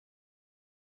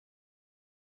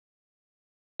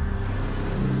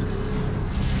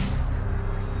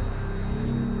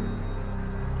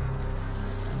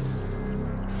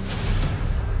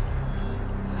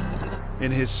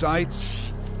In his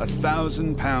sights,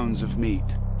 1,000 pounds of meat.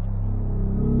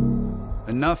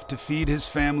 Enough to feed his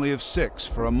family of 6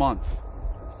 for a month.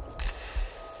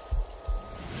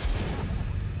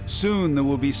 Soon there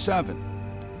will be 7.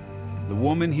 The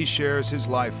woman he shares his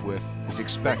life with is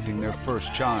expecting their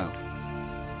first child.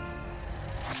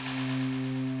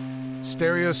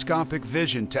 Stereoscopic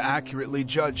vision to accurately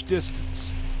judge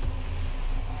distance.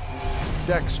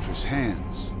 Dexterous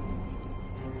hands.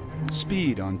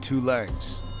 Speed on 2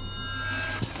 legs.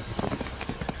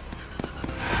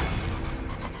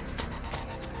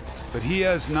 But he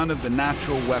has none of the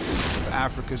natural weapons of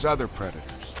Africa's other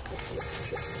predators.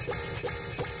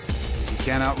 He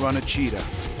can't outrun a cheetah,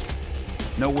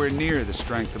 nowhere near the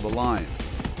strength of a lion,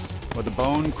 or the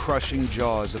bone-crushing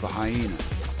jaws of a hyena.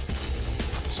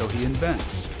 So he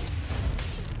invents.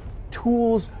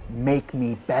 Tools make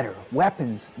me better.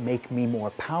 Weapons make me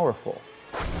more powerful.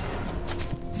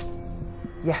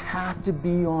 You have to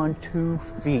be on 2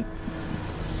 feet.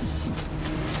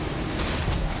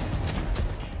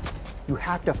 You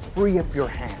have to free up your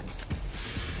hands.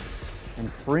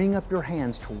 And freeing up your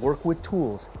hands to work with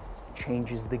tools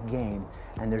changes the game.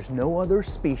 And there's no other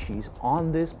species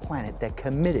on this planet that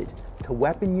committed to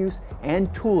weapon use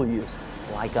and tool use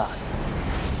like us.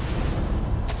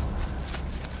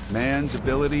 Man's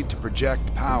ability to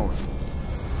project power.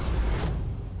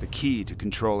 The key to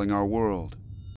controlling our world.